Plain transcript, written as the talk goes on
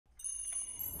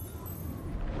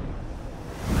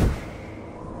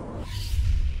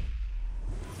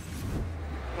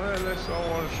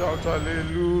Someone shout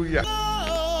hallelujah.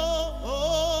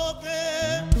 Oh,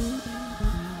 okay.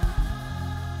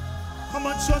 Come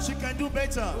on, church, you can do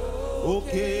better.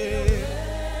 Okay.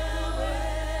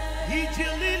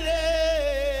 Ijilile.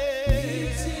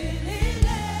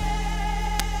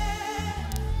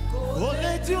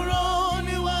 Ole dúró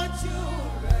níwájú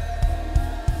rẹ̀.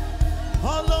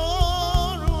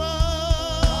 Ọlọ́run wa.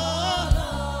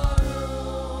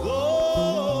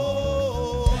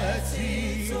 Oh, ẹ ti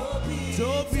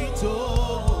tóbi tó.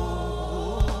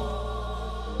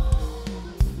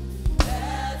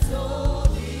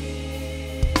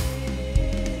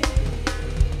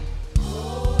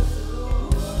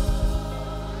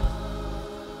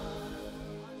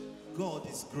 God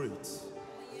is great.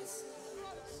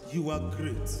 You are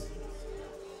great.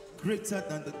 Greater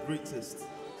than the greatest.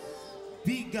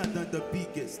 Bigger than the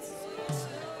biggest.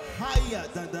 Higher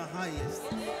than the highest.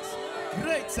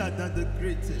 Greater than the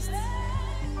greatest.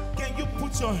 Can you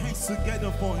put your hands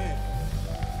together for him?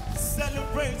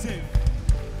 Celebrate him.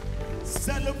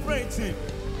 Celebrate him.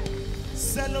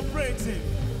 Celebrate him.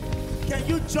 Can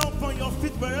you jump on your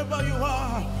feet wherever you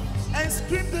are and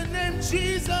scream the name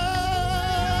Jesus?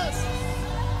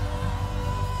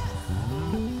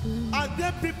 Are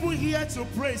there people here to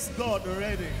praise God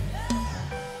already?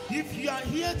 If you are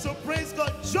here to praise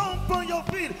God, jump on your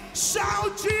feet.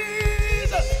 Shout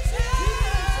Jesus!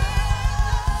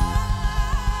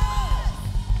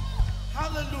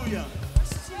 Hallelujah.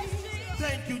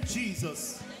 Thank you,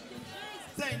 Jesus.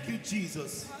 Thank you,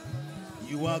 Jesus.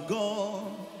 You are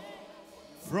God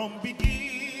from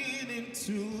beginning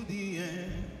to the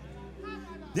end.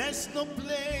 There's no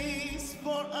place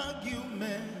for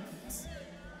argument.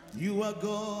 You are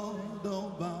God all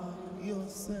by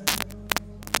yourself.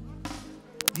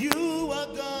 You are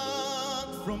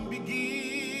God from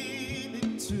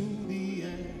beginning to the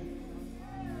end.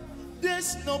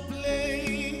 There's no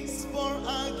place for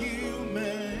argument.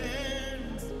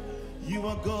 You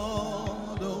are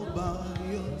God all by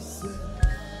yourself.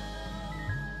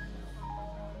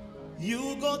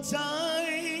 You got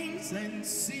times and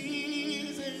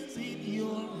seasons in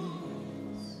your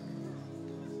hands.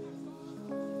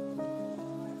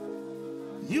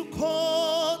 You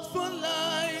called for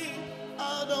light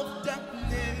out of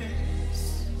darkness.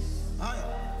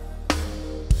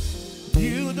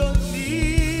 You don't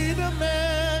need a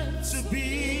man to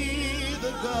be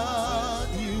the God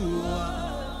you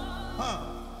are.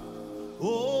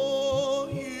 Oh,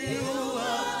 you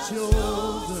have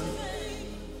chosen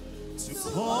to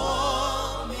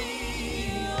call me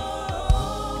your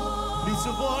own. Lift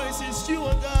your voices, you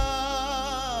are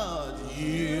God.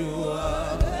 You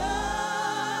are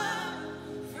God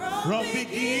from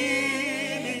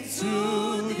beginning to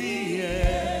the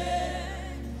end.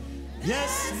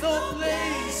 Yes, no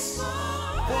place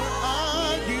for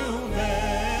argument.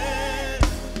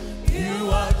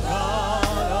 You are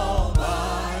God all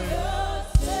by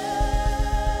yourself.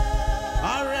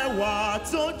 Arẹwà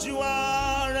tójú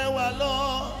arẹwà lọ.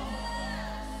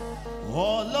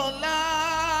 Ọlọ́lá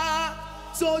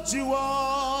tójú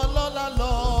ọlọ́lá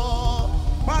lọ.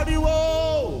 Pariwo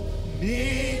ní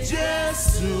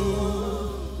Jésù,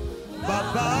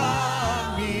 bàbá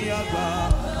mi àgbà.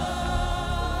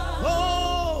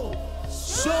 Oh,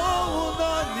 ṣóun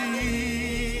náà ní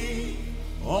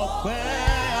ọpẹ́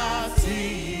àti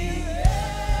ìyìn.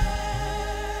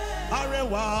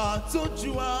 Arẹwà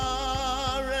tójú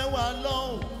arẹwà lọ.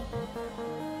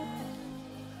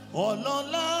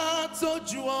 Ọlọ́lá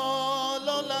tójú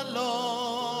ọlọ́lá lọ.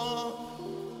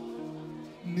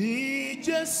 Ní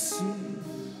Jésù,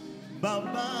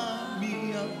 bàbá mi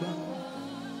àgbà.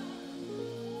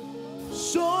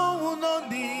 Ṣóun náà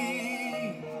ní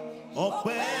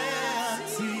ọpẹ́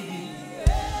àti ìyìn.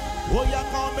 Ó yá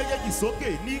ká méjèèjì sókè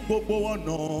ní gbogbo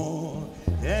ọ̀nà.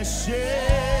 Ẹ ṣé.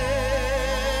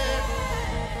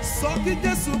 Sọ kí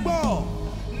Jésù gbọ́.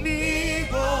 Ní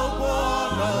gbogbo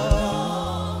ọ̀nà.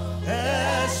 Ẹ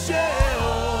ṣé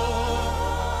o.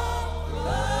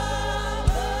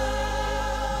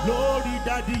 Lórí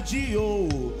Daddy G o.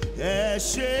 Ẹ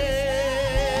ṣé.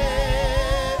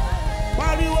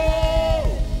 Pariwo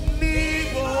ní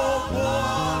gbogbo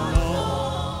ọ̀nà.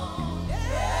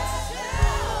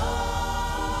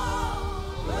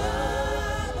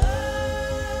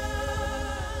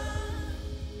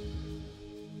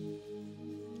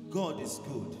 God is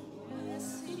good,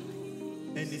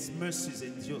 and his mercies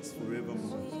endures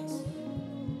forevermore.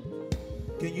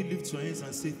 Can you lift your hands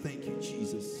and say thank you,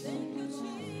 Jesus?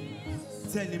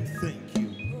 Tell him thank you.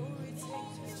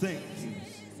 Thank you.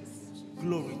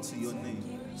 Glory to your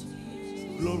name.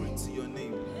 Glory to your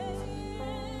name.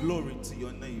 Glory to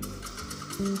your name.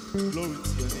 Glory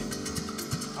to your name.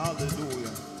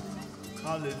 Hallelujah.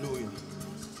 Hallelujah.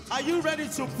 Are you ready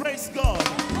to praise God?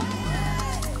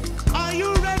 Are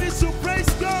you ready to praise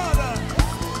God?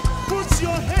 Put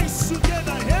your hands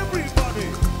together, everybody,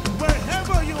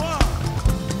 wherever you are,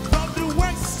 from the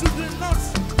west to the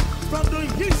north, from the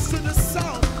east to the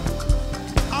south.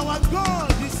 Our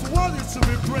God is worthy to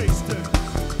be praised.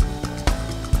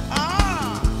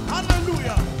 Ah,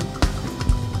 hallelujah.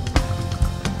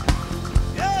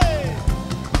 Yay!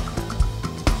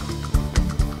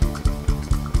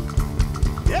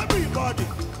 Everybody.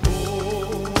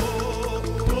 Oh, oh,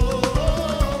 oh,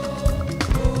 oh.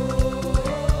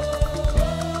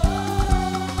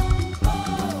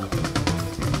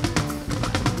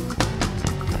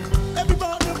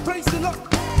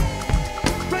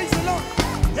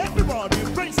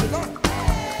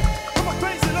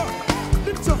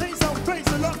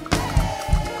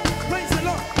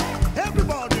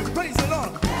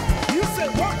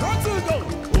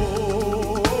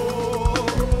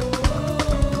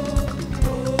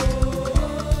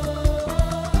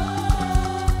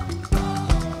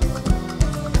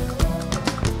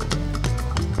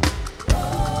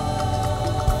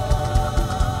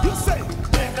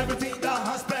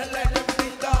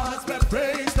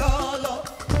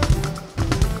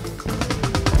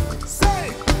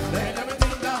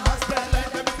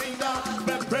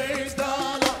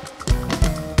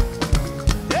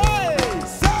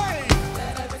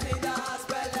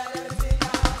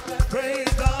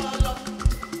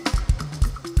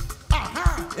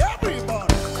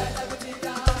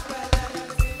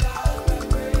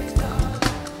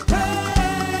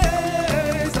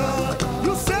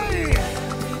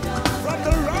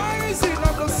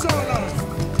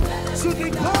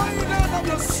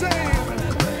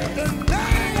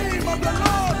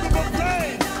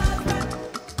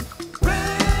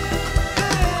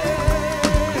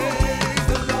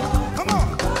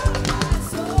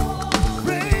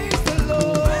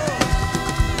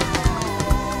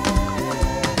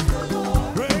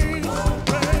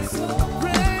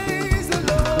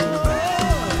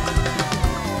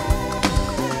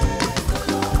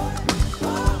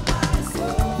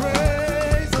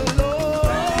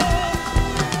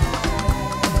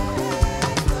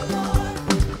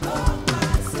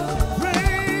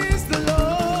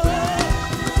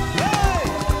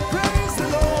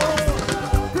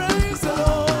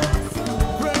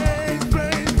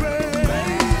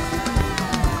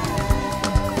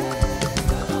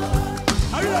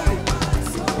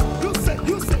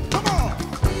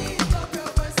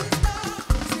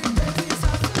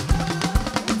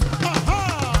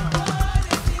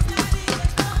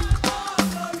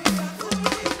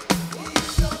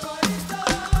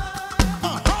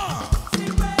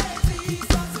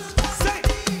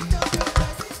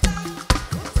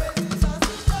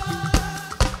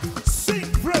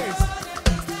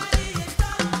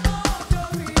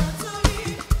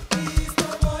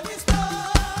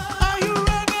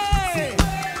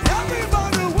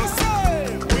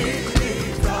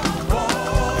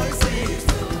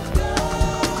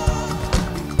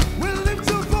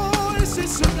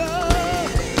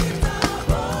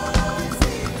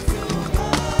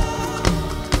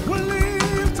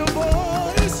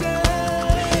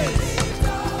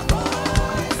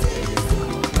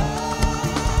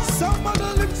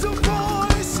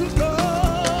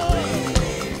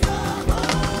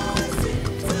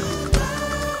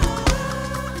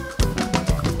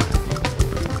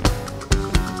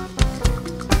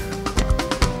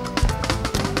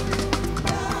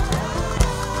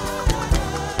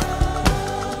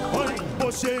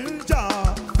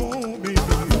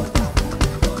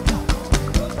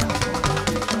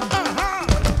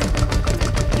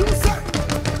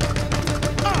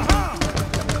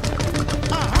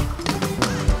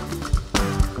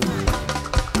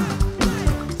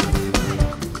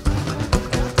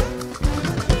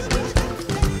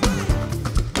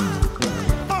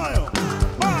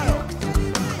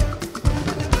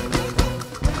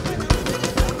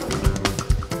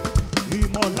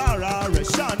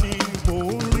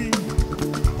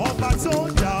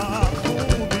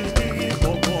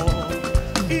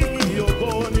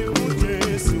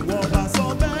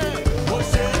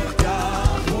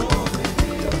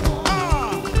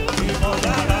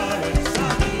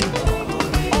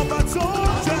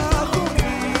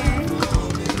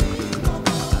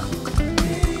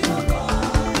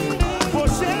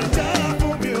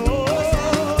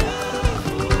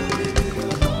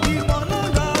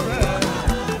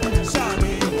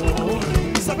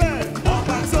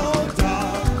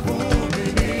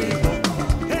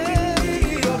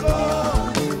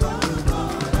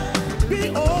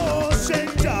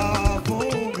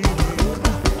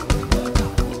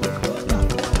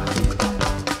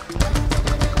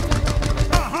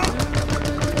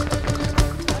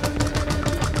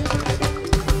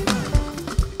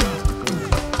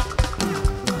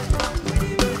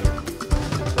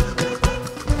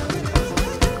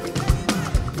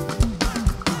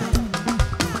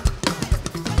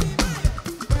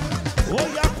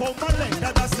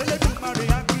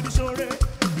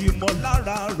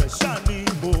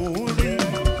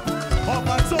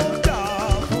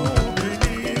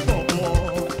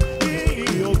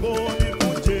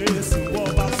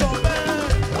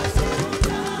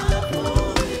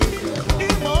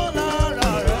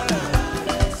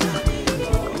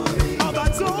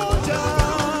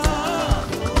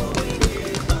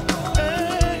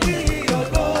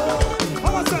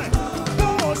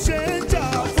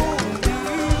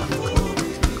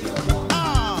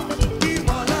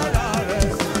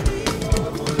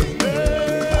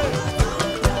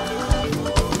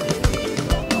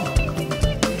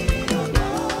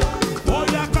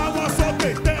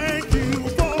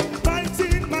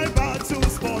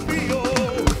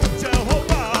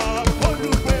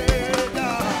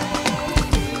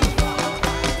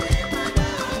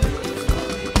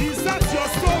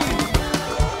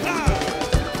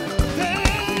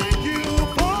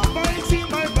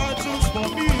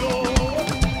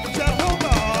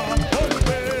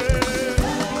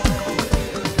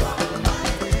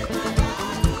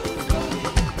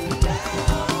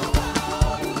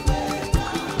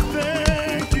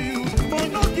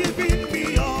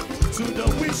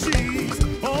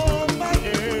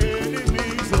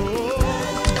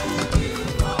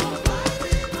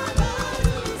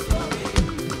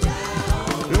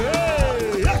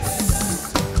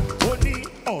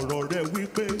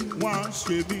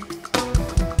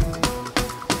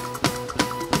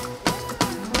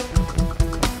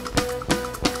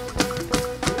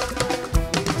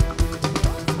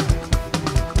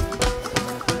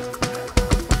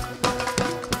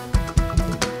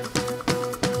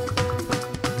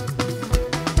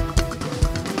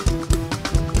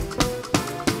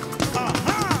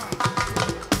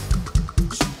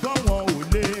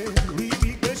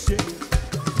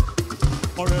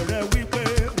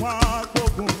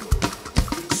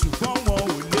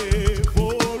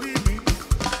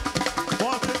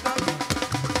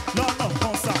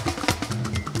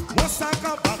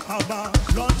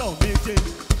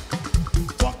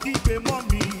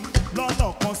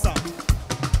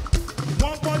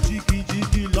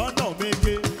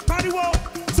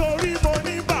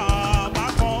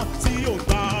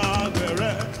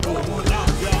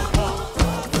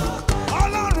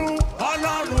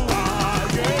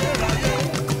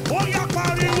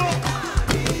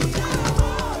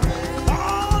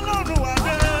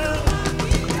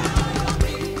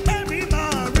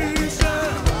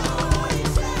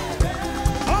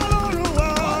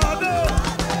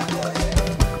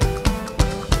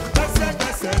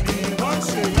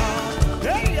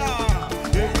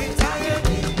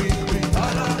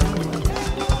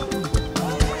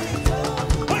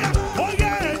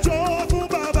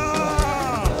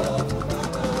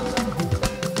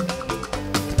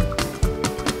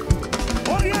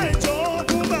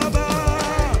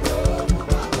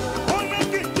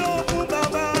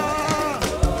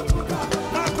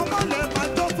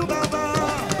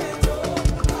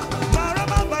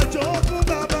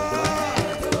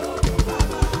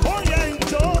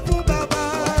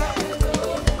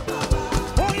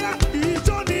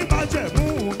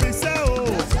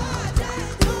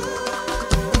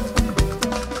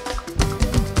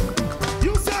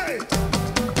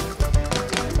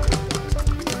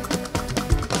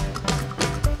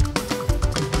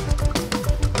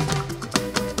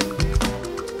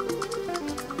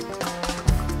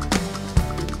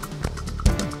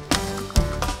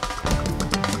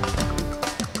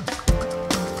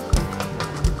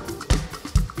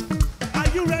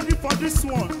 this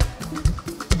one.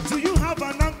 Do you have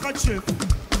an handkerchief?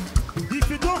 If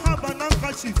you don't have an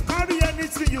handkerchief, carry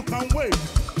anything you can wave.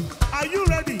 Are you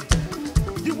ready?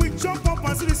 You will jump up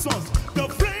and sing this song. The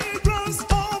fragrance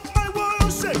of my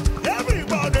worship.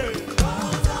 Everybody.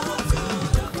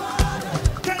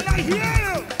 Can I hear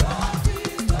you?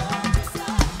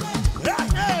 Hey,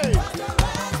 hey.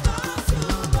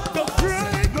 The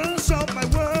fragrance of my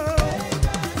worship.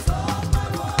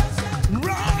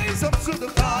 Rise up to the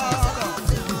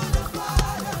Father.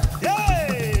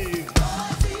 Hey.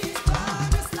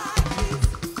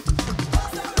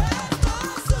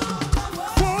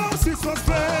 Forces was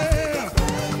prayer,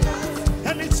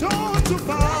 and it turned to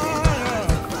fire.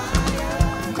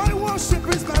 My worship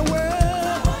is my way.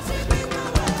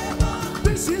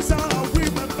 This is how we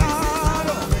win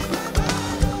battle.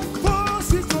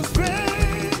 Forces was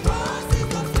prayer,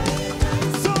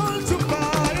 turned to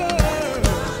fire.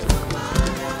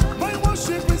 My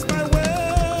worship is my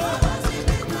way.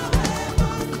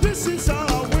 This is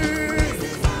how we.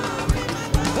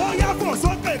 Oh yeah, for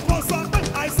something,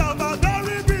 I serve a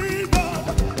very big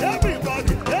God.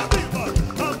 Everybody,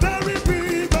 a very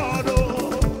big God.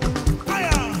 Oh, I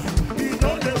am. He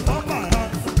don't live from my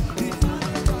heart.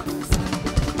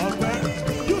 Okay,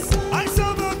 I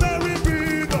serve a very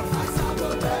big God.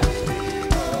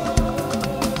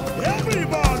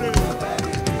 Everybody,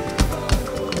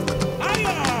 I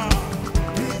am.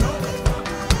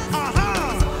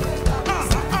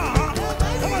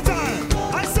 One more time.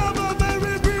 I serve a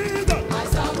very big God.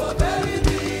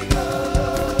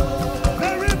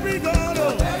 Very big God.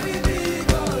 Oh.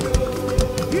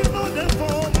 You know them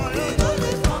for my head.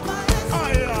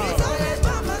 I am.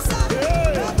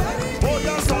 Yeah. Oh,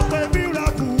 yes, I'm a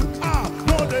miracle.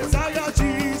 No desire,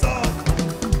 Jesus.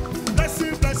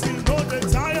 Blessing, no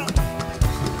desire.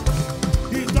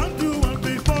 He don't do one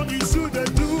before he should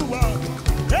do one.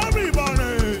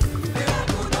 Everybody.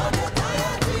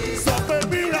 Some a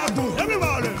miracle.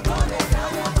 Everybody.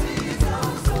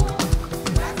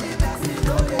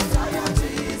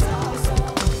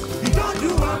 He don't do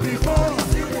one before.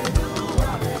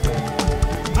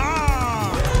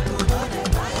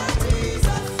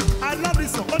 I love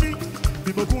this song. Only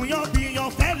people who young be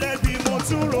young fella be more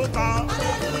to rota.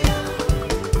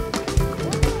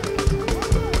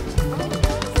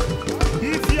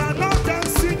 If you are not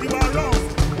dancing, you are wrong.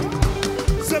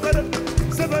 Seven.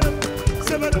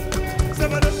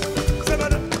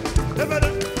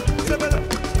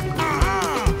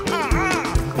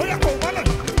 Oh yeah, go Malen.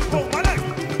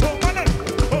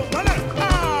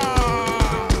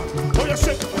 Oh yeah,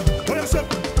 shake. Oh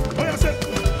yeah, shake.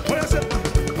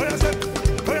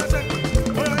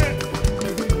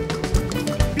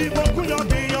 Be more good,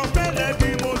 be your belly,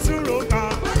 be more to roka.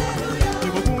 Be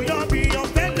more good, be your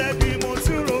belly, be more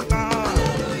to roka.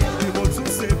 Be more to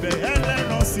save elle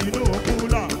non si no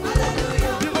kula.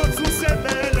 Be more to save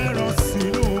elle non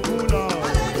si no kula.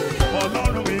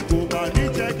 Ọlọ́run mi kò bá ní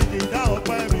jẹ́ kí n dá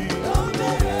ọpẹ́ mi.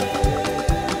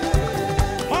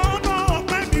 Ọ̀nà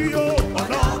ọpẹ́ mi o,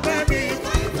 ọ̀nà ọpẹ́ mi.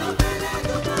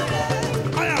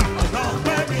 Aya, ọ̀nà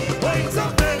ọpẹ́ mi. Oyin tó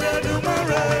bẹ̀rẹ̀ ní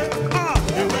mọ́rẹ̀.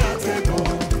 Ewé àtẹ̀gùn.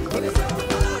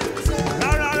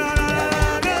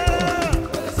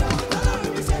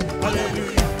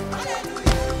 Hallelujah.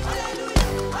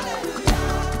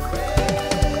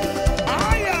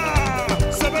 Aya,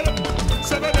 seven.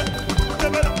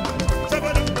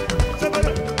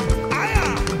 Aya,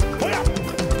 oh yeah.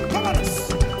 Come on us.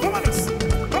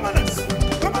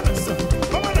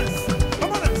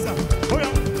 Oh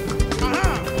yeah.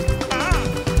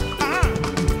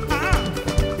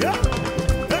 Yeah.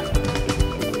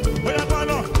 Oh yeah, man.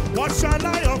 What shall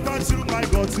I offer to my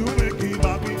God to make him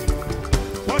happy?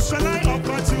 What shall I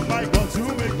offer to my God to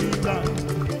make him glad?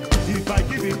 If I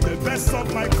give him the best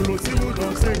of my clothes, he will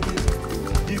not take it.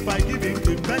 If I give him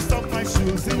the best of my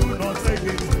shoes, he will not take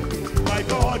it. My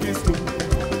God is good.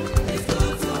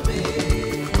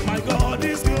 My God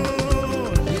is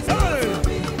good. Hey!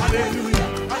 Hallelujah.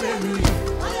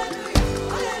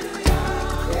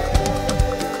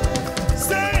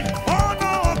 Say, oh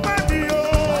no, baby,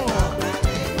 oh.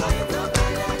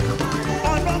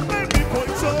 Oh no, baby, boy,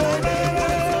 so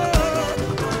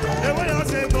the way I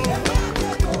say go.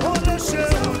 Oh no, shit,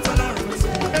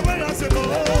 the way I say go.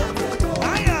 I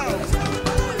am.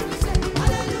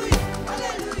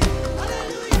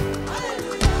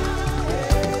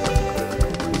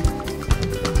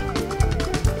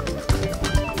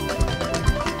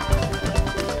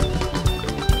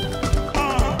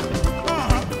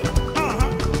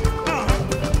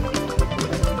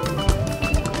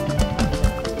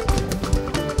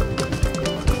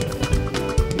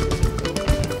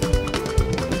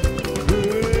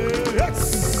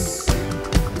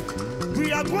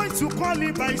 are going to call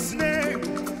him by his name.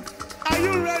 Are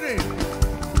you ready?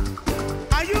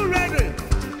 Are you ready?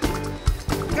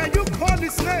 Can you call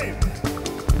his name?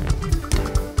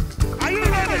 Are you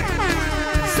ready?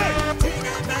 Say,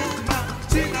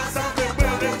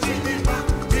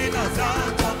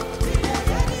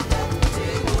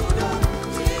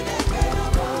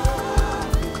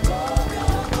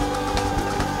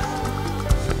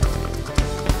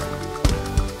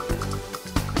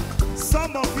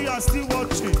 some of you are still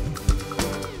watching.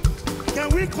 Can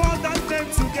we call that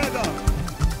name together?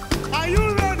 Are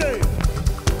you ready?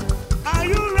 Are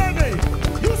you ready?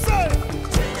 You say.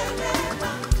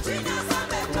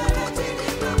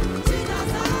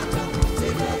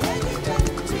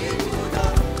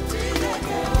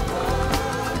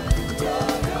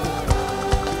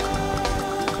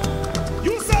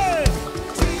 You say.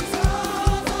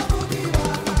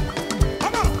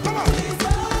 Come on, come on.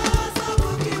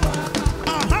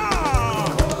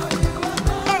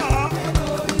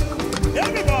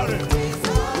 Everybody.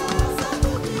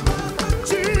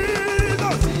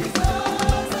 Jesus.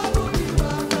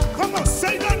 Come on,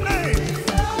 say that name.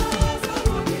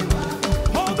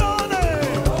 Hold on.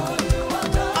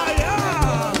 I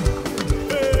am.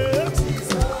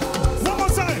 One more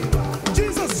time.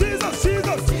 Jesus, Jesus,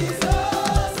 Jesus.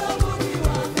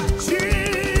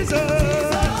 Jesus.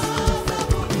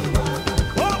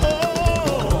 Oh,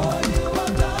 oh.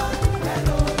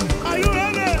 Are you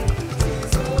ready?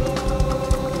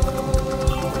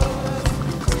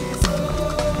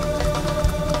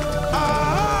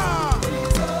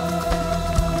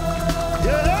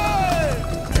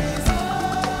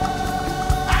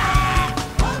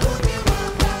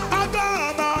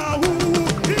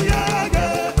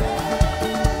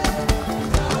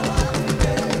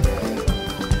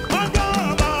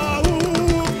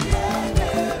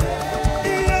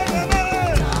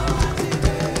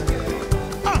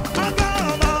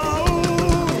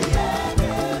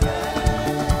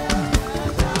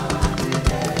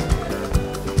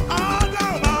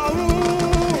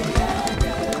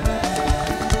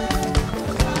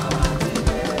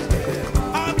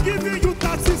 I'm giving you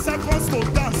 30 seconds to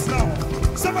dance now.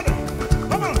 Somebody,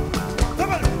 come on,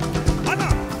 come on, Anna,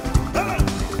 come on,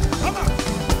 come on,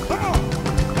 come on,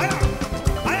 Aya,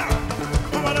 Aya,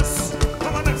 come on, let's,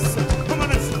 come on, let's, come on,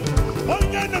 let's. Oh,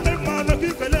 yeah, no, no, man, no,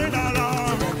 keep it in,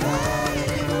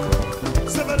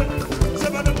 Somebody,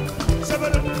 somebody,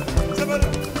 somebody, somebody,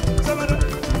 somebody,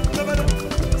 somebody,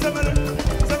 somebody,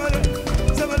 somebody,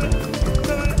 somebody,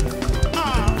 somebody.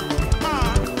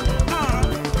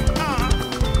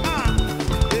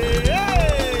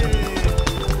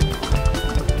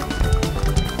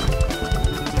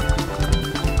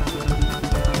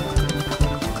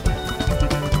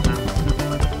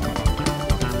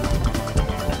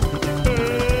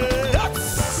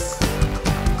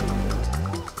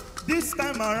 This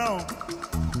time around,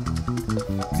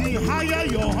 the higher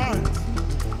your hand,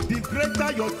 the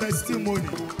greater your testimony.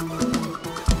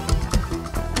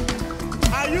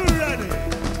 Are you ready?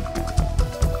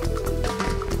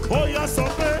 Oh, yes,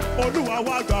 okay. Olúwa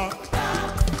wá ga.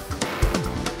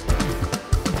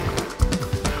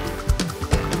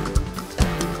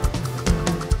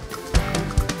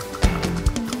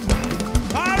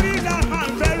 Carry that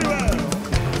hand very well.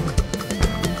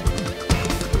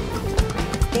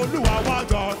 Olúwa wá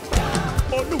ga.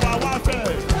 Olúwa wá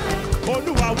fẹ́.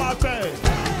 Olúwa wá fẹ́.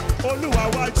 Olúwa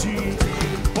wá jí.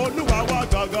 Olúwa wá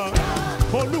gaga.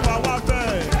 Olúwa wá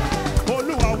fẹ́.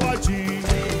 Olúwa wá jí.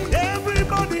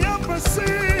 Everybody up and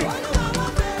sing.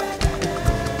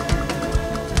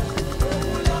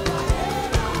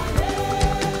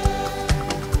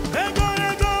 Ego,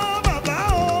 ego, baba,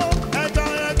 oh. Ego,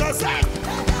 ego, say.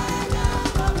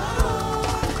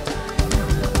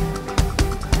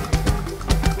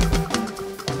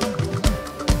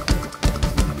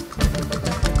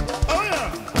 Oh,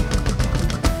 yeah.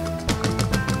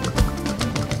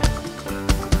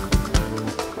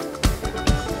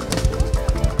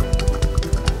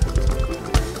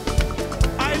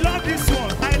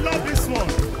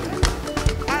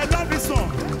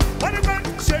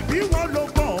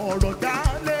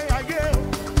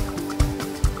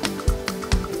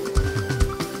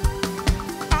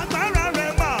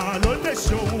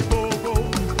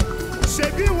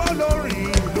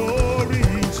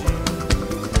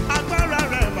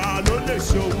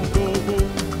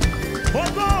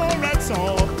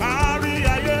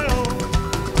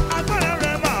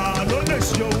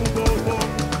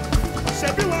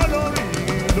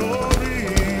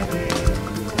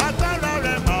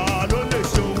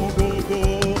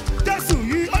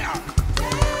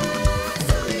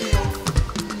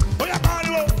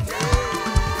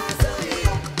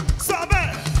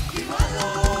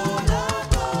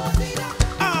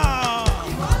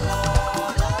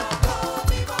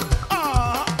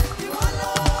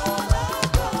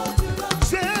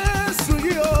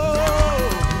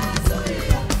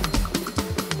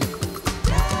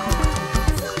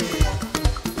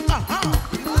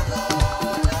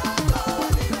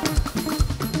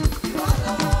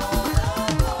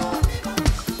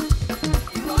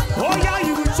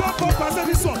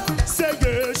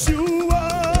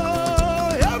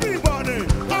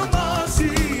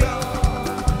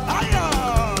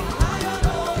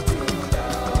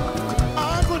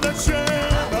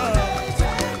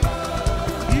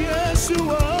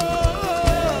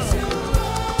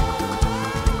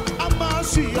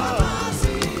 Lion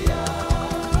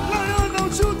of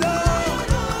Judah,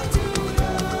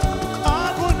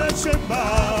 Abonachemba,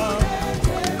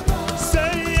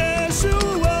 say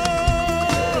Yeshua,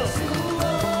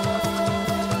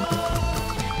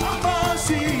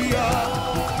 Amasiah,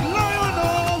 Lion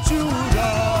of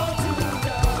Judah,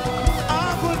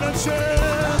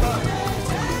 Abonachemba,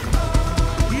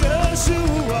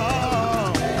 Yeshua.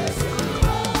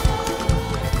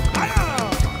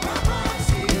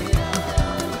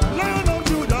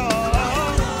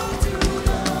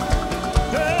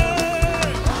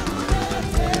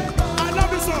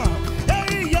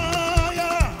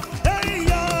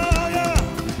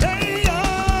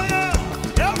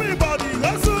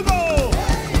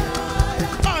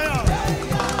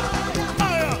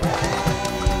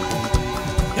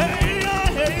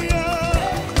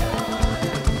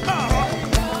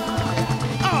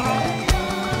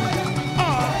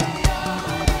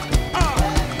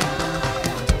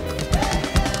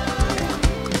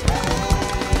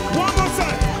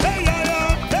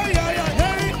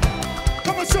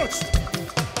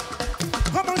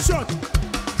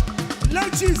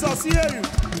 Let Jesus hear you.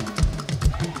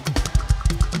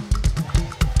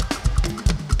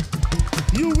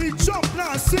 You will jump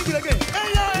now and sing it again.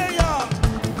 Hey, yeah, hey, yeah.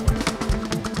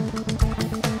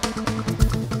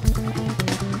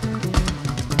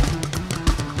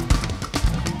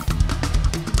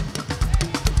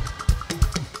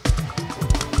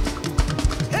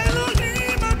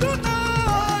 Elohim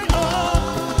Adonai,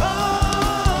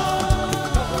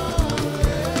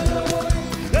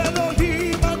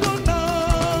 Elohim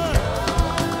Adonai,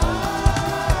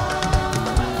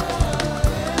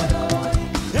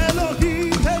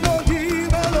 Elohim,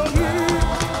 Elohim, Elohim.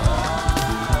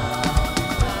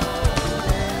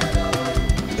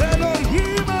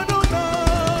 Elohim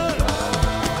Adonai,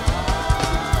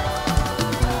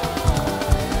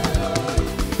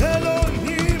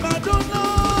 Elohim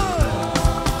Adonai,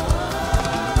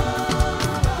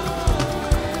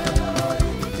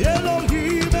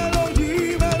 Elohim,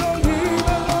 Elohim, Elohim,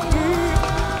 Elohim,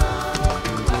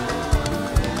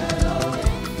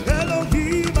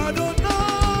 Elohim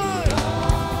Adonai.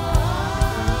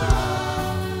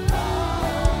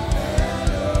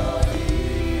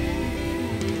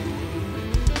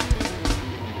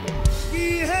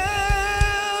 We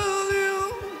hail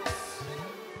you,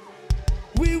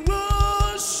 we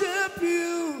worship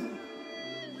you,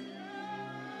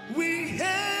 we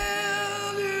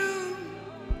hail you,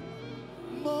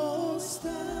 Most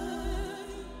High.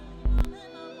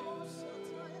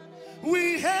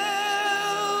 We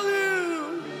hail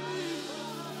you,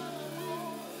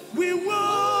 we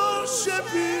worship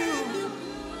you,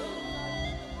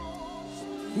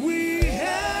 we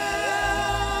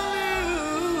hail you,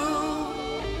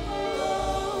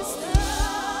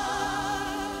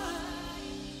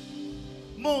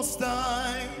 Most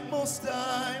High, Most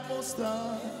High, Most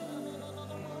High,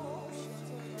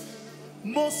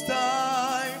 Most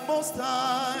High, Most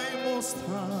High, Most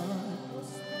High,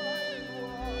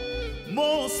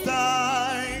 Most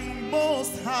High,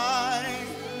 Most High,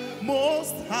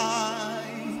 Most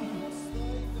High,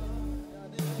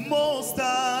 Most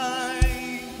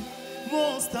High,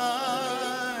 Most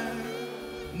High,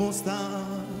 Most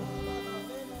High.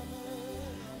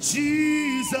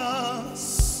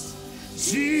 Jesus,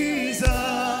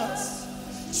 Jesus,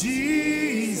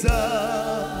 Jesus.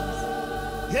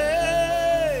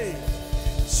 Hey,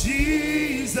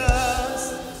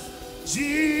 Jesus,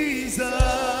 Jesus,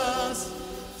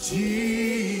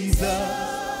 Jesus.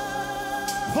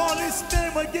 Call his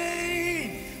name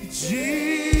again.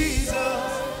 Jesus,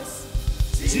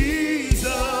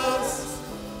 Jesus,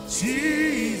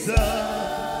 Jesus.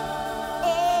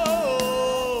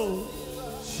 Oh,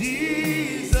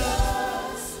 Jesus,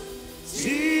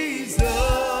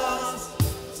 Jesus,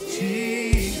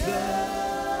 Jesus.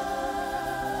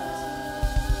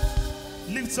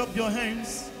 Lift up your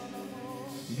hands.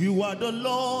 You are the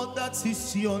Lord, that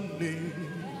is your name.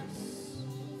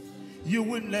 You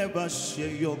will never share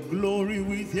your glory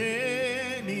with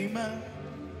any man.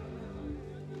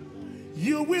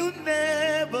 You will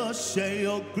never share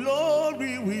your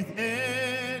glory with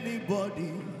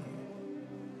anybody.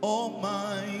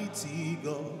 Almighty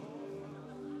God,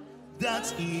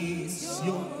 that is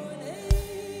your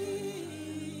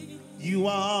name. You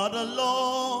are the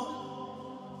Lord,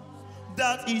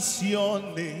 that is your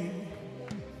name.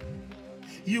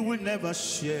 You will never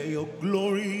share your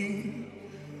glory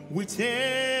with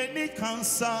any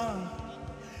cancer.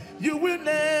 You will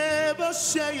never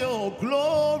share your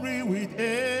glory with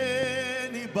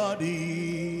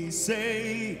anybody.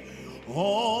 Say,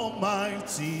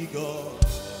 Almighty God,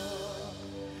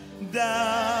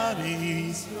 that that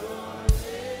is.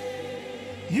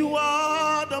 You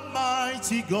are the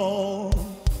mighty God,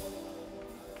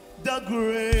 the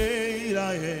great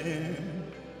I am.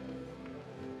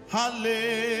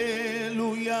 Hallelujah.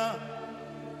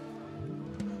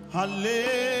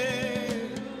 Hallelujah.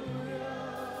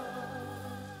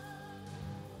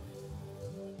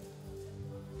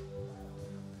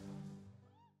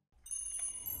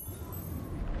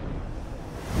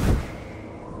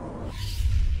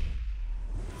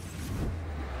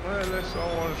 Well, let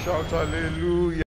someone shout hallelujah.